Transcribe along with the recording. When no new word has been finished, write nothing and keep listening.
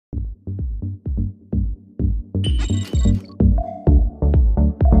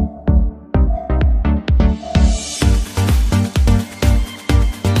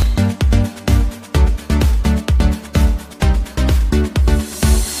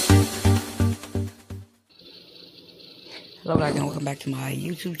Hello guys, and welcome back to my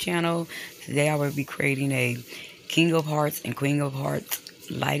YouTube channel. Today I will be creating a King of Hearts and Queen of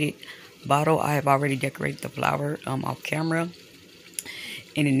Hearts lighted bottle. I have already decorated the flower off camera.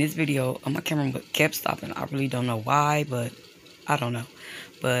 And in this video, my camera kept stopping. I really don't know why, but I don't know.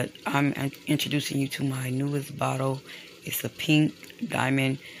 But I'm introducing you to my newest bottle. It's a pink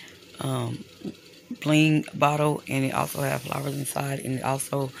diamond bling bottle, and it also has flowers inside. And it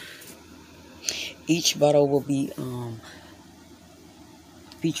also, each bottle will be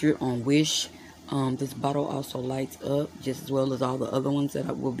featured on Wish. This bottle also lights up just as well as all the other ones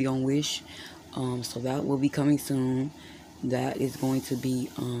that will be on Wish. So that will be coming soon. That is going to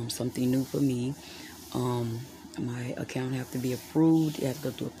be something new for me. My account have to be approved. It has to go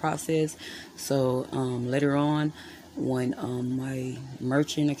through a process. So later on, when my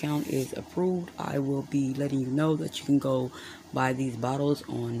merchant account is approved, I will be letting you know that you can go buy these bottles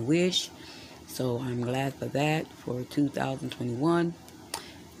on Wish. So I'm glad for that for 2021.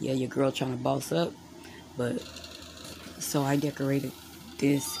 Yeah, your girl trying to boss up. But so I decorated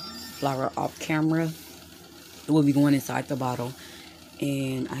this flower off camera. It will be going inside the bottle.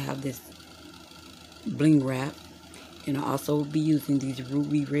 And I have this bling wrap. And I also will be using these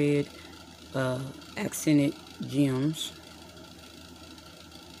ruby red accented gems.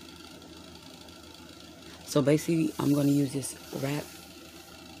 So basically, I'm going to use this wrap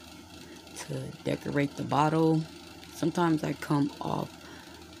to decorate the bottle. Sometimes I come off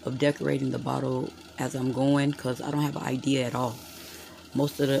of decorating the bottle as I'm going because I don't have an idea at all.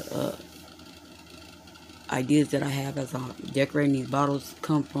 Most of the ideas that I have as I'm decorating these bottles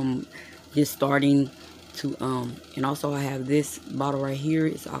come from just starting to and also I have this bottle right here.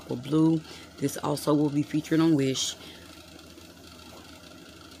 It's aqua blue. This also will be featured on Wish.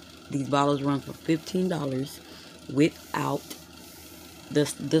 These bottles run for $15 without the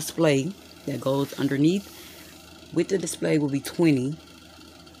display that goes underneath. With the display will be $20.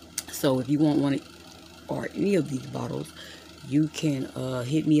 So if you want one or any of these bottles, you can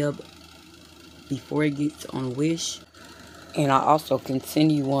hit me up before it gets on Wish. And I also can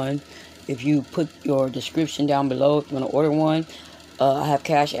send you one if you put your description down below if you want to order one. I have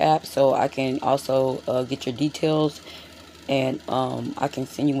Cash App, so I can also get your details. And I can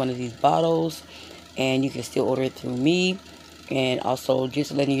send you one of these bottles. And you can still order it through me. And also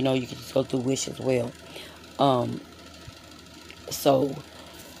just letting you know you can just go through Wish as well. So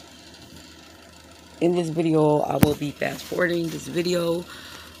in this video, I will be fast forwarding this video.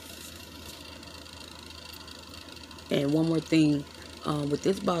 And one more thing, with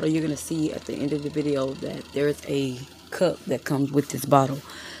this bottle, you're going to see at the end of the video that there's a cup that comes with this bottle.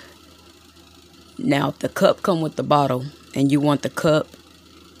 Now, if the cup comes with the bottle and you want the cup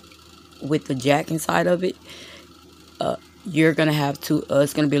with the jack inside of it, you're going to have to,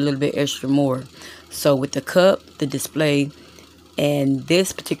 it's going to be a little bit extra more. So with the cup, the display, and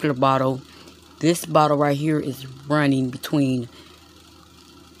this particular bottle, this bottle right here is running between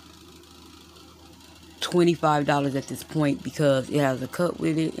 $25 at this point because it has a cup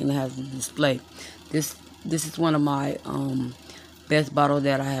with it and it has a display. This is one of my best bottles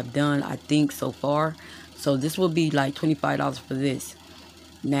that I have done, I think, so far. So this will be like $25 for this.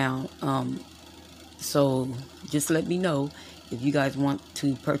 Now, so just let me know if you guys want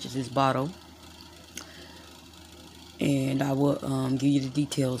to purchase this bottle, and I will give you the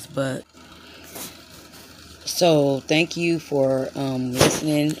details. But so thank you for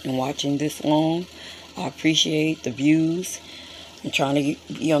listening and watching this long. I appreciate the views. I'm trying to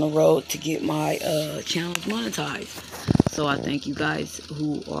be on the road to get my channels monetized. So I thank you guys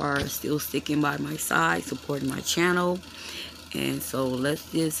who are still sticking by my side, supporting my channel. And so let's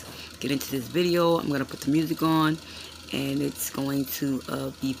just get into this video. I'm going to put the music on, and it's going to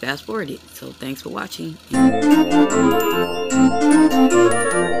be fast forwarded. So thanks for watching.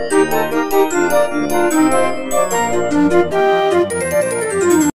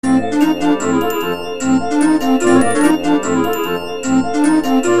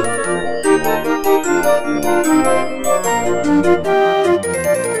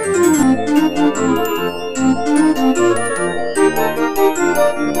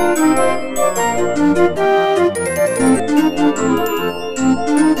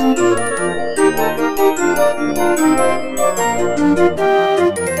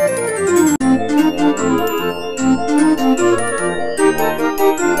 Thank you.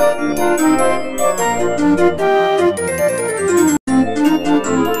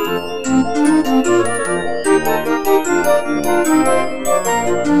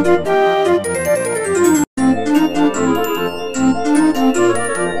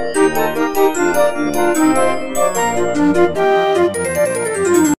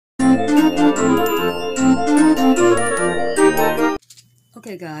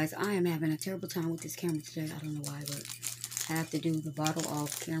 Okay guys, I am having a terrible time with this camera today. I don't know why, but I have to do the bottle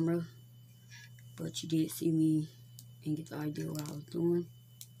off camera. But you did see me and get the idea what I was doing.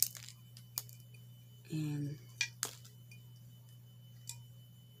 And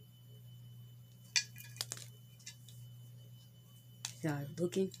you guys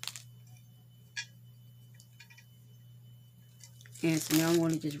looking. And so now I'm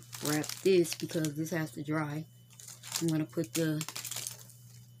going to just wrap this because this has to dry. I'm going to put the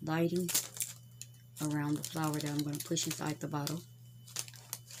lighting around the flower that I'm going to push inside the bottle.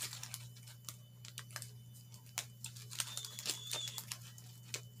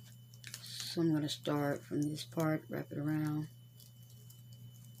 So I'm going to start from this part, wrap it around.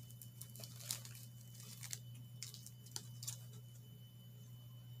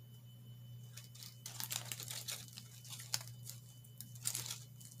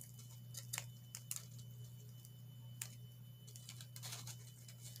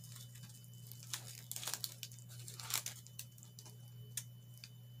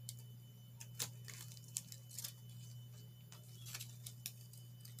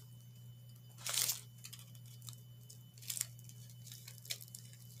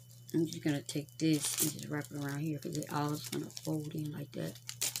 I'm just going to take this and just wrap it around here because it all is going to fold in like that.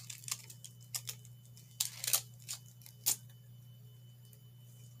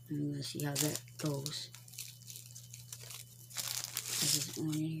 And let's see how that goes. This is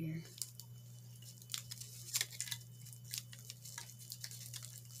on in here.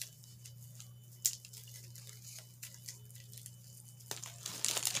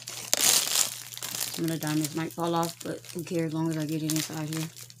 Some of the diamonds might fall off, but who cares as long as I get it inside here.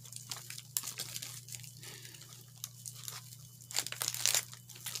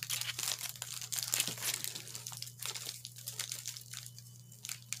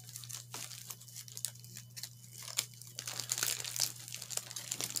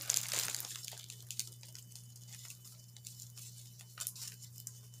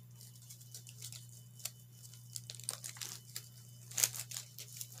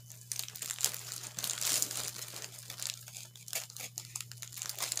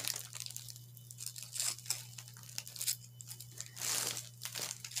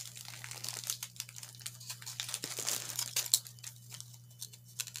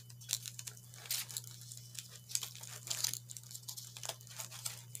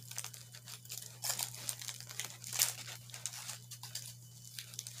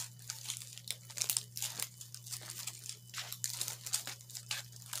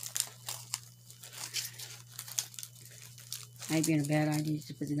 Might be a bad idea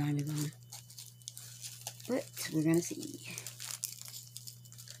to put the diamonds on. But we're gonna see.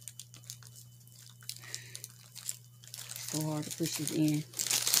 So hard to push this in.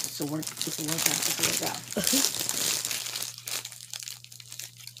 It's a workout. It's a workout.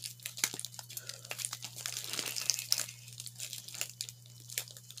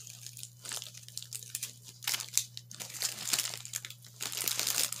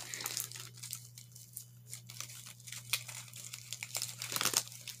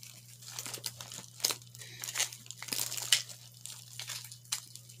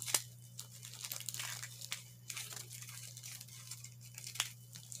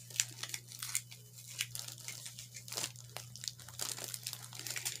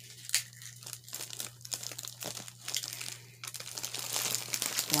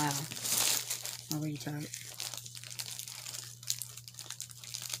 Wow. Already tired.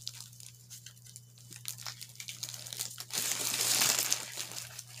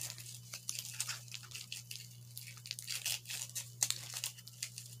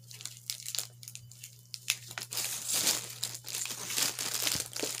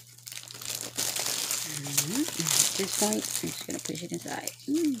 At this point, I'm just going to push it inside.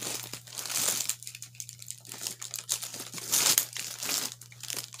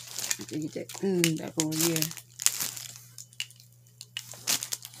 To get that back over here.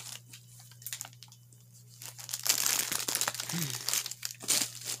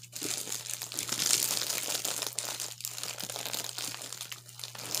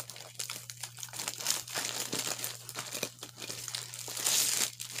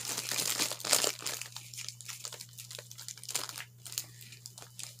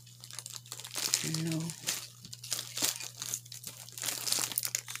 No.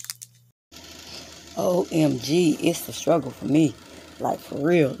 OMG, it's the struggle for me. Like, for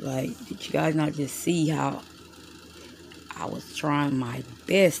real. Like, did you guys not just see how I was trying my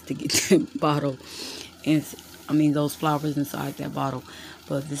best to get the bottle? And I mean, those flowers inside that bottle.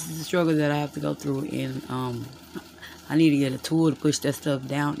 But this is the struggle that I have to go through. And I need to get a tool to push that stuff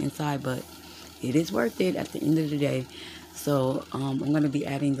down inside. But it is worth it at the end of the day. So I'm going to be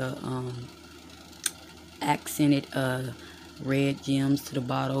adding the accented red gems to the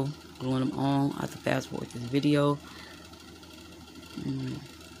bottle, gluing them on. I have to fast forward this video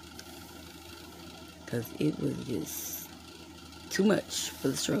because it was just too much for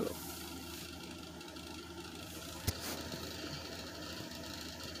the struggle.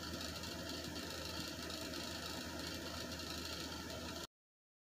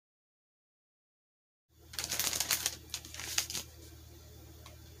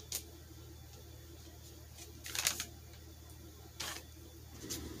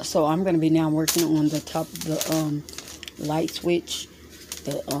 So I'm going to be now working on the top of the light switch,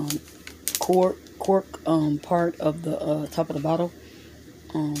 the cork part of the top of the bottle.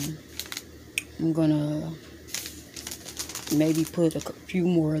 I'm going to maybe put a few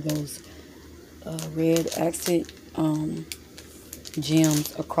more of those red accent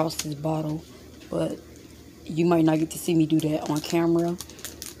gems across this bottle, but you might not get to see me do that on camera.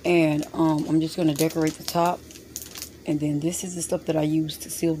 And I'm just going to decorate the top. And then this is the stuff that I use to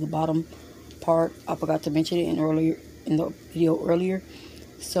seal the bottom part. I forgot to mention it in the video earlier.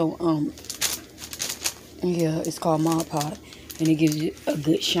 So yeah, it's called Mod Pod, and it gives you a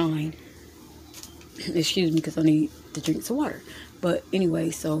good shine. Excuse me, because I need to drink some water. But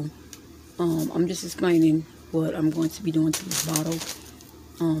anyway, so I'm just explaining what I'm going to be doing to this bottle.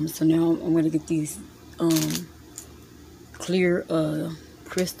 So now I'm going to get these clear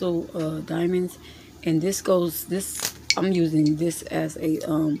crystal diamonds, and I'm using this as a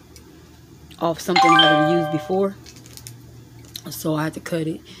off something I already used before, so I had to cut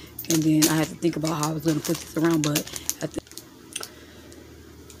it, and then I had to think about how I was going to put this around. But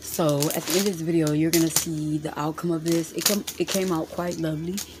so at the end of this video, you're gonna see the outcome of this. It came out quite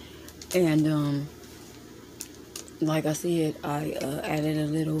lovely, and like I said, I added a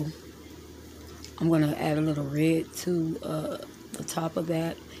little. I'm gonna add a little red to the top of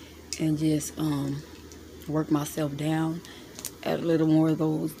that, and just work myself down. Add a little more of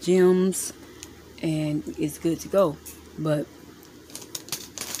those gems, and it's good to go. But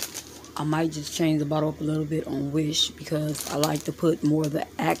I might just change the bottle up a little bit on Wish, because I like to put more of the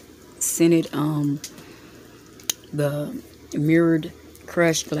accented the mirrored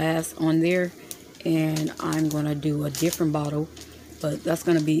crushed glass on there. And I'm gonna do a different bottle, but that's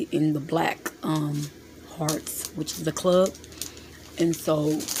gonna be in the black hearts, which is the club. And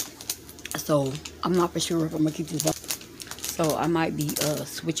so I'm not for sure if I'm gonna keep this bottle. So I might be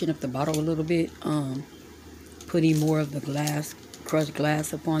switching up the bottle a little bit, putting more of the crushed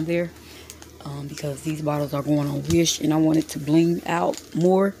glass up on there, because these bottles are going on Wish, and I want it to bling out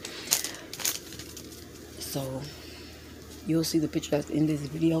more. So you'll see the picture at the end of this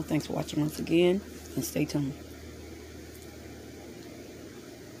video. Thanks for watching once again, and stay tuned.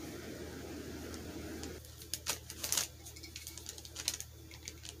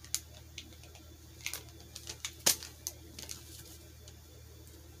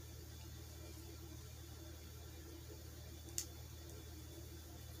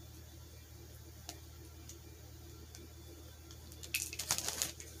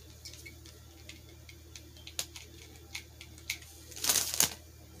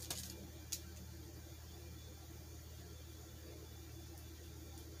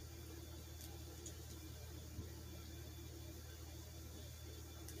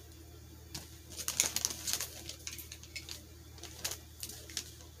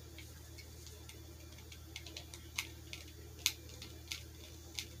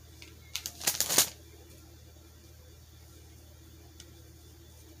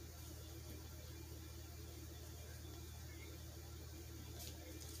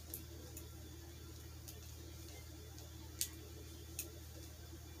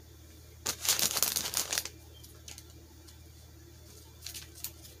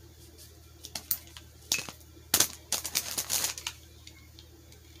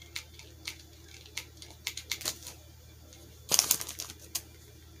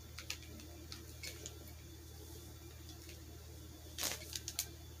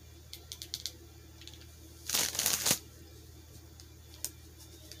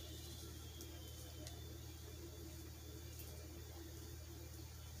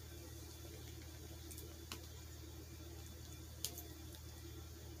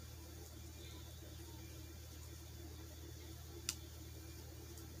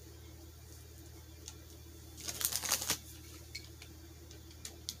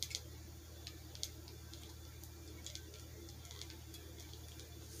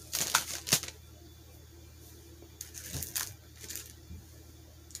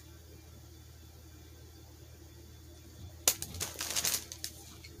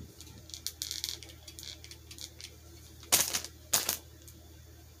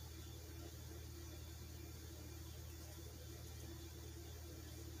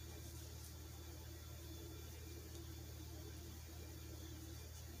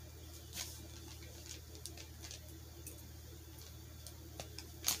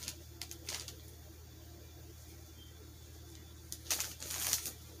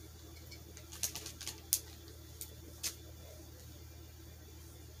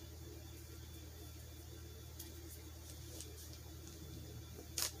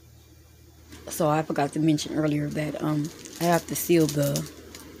 So I forgot to mention earlier that I have to seal the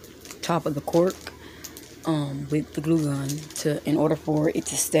top of the cork with the glue gun in order for it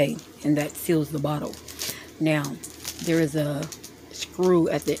to stay, and that seals the bottle. Now there is a screw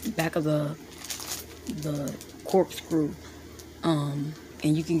at the back of the corkscrew, and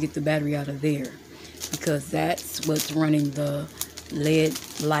you can get the battery out of there because that's what's running the LED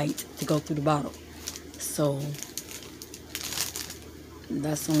light to go through the bottle. So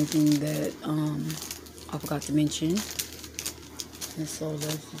that's the only thing that I forgot to mention. And so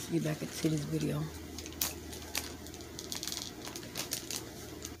let's just get back into this video.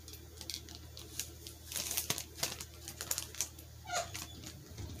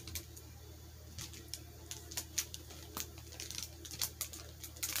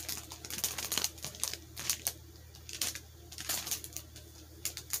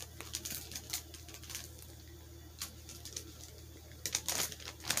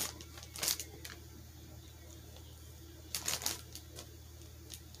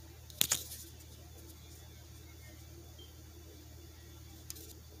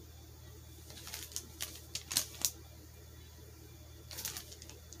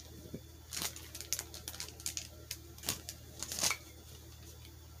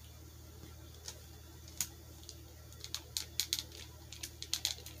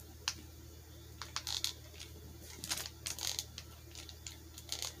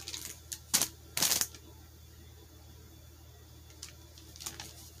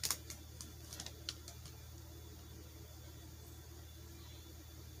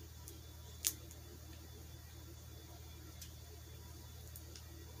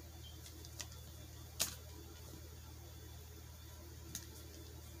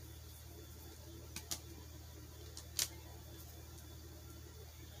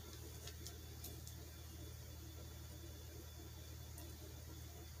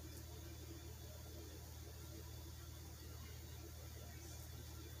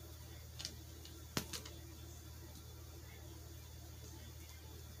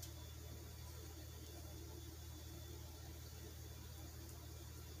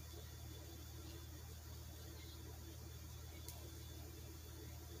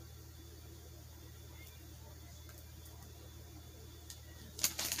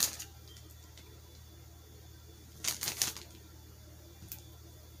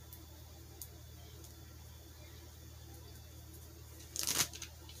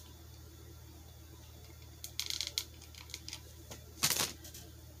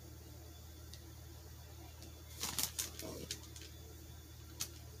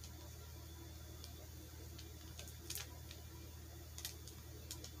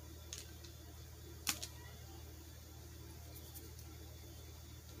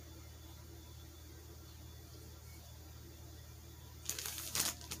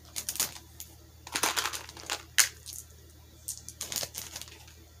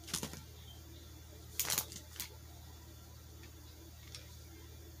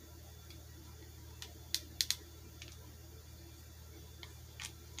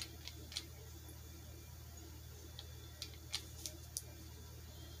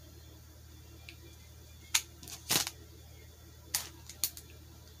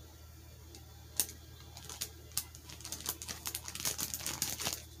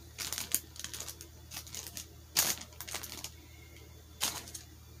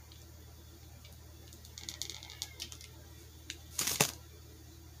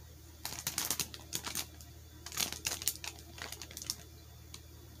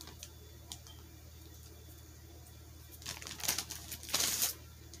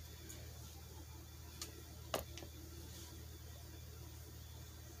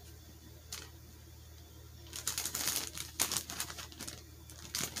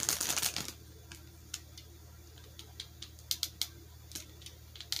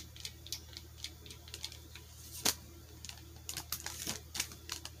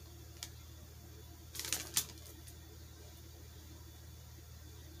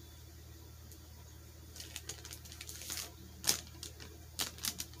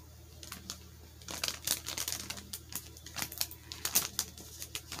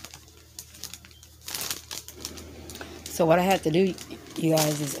 So what I had to do, you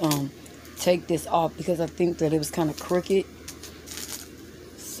guys, is take this off because I think that it was kind of crooked.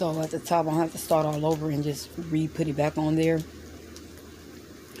 So at the top, I'll have to start all over and just re-put it back on there. And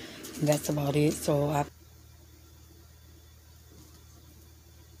that's about it. So I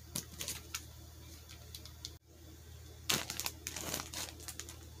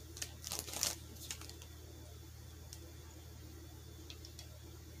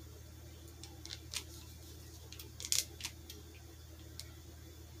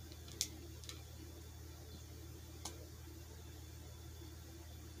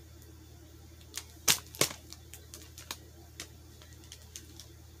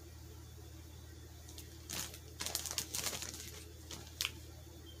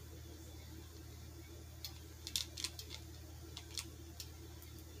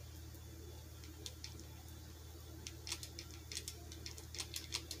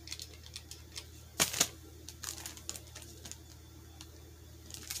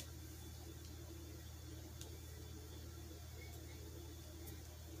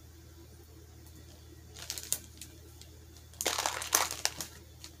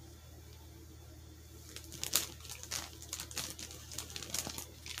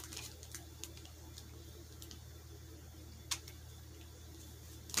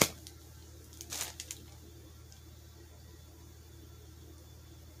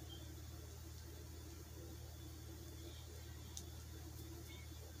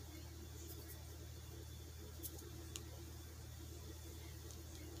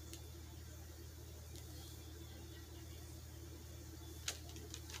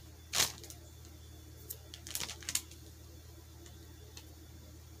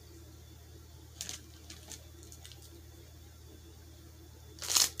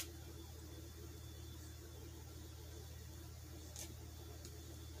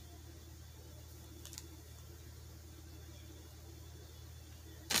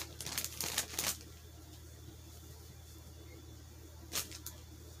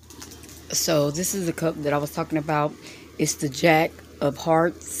So this is the cup that I was talking about. It's the Jack of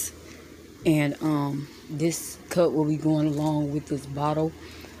Hearts, and this cup will be going along with this bottle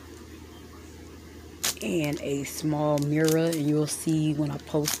and a small mirror, and you'll see when I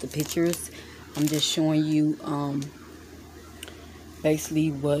post the pictures. I'm just showing you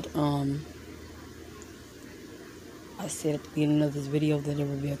basically what I said at the beginning of this video, that there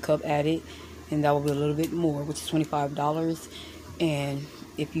will be a cup added, and that will be a little bit more, which is $25. And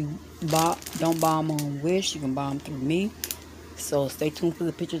if you don't buy them on Wish, you can buy them through me. So stay tuned for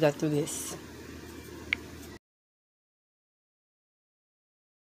the pictures after this.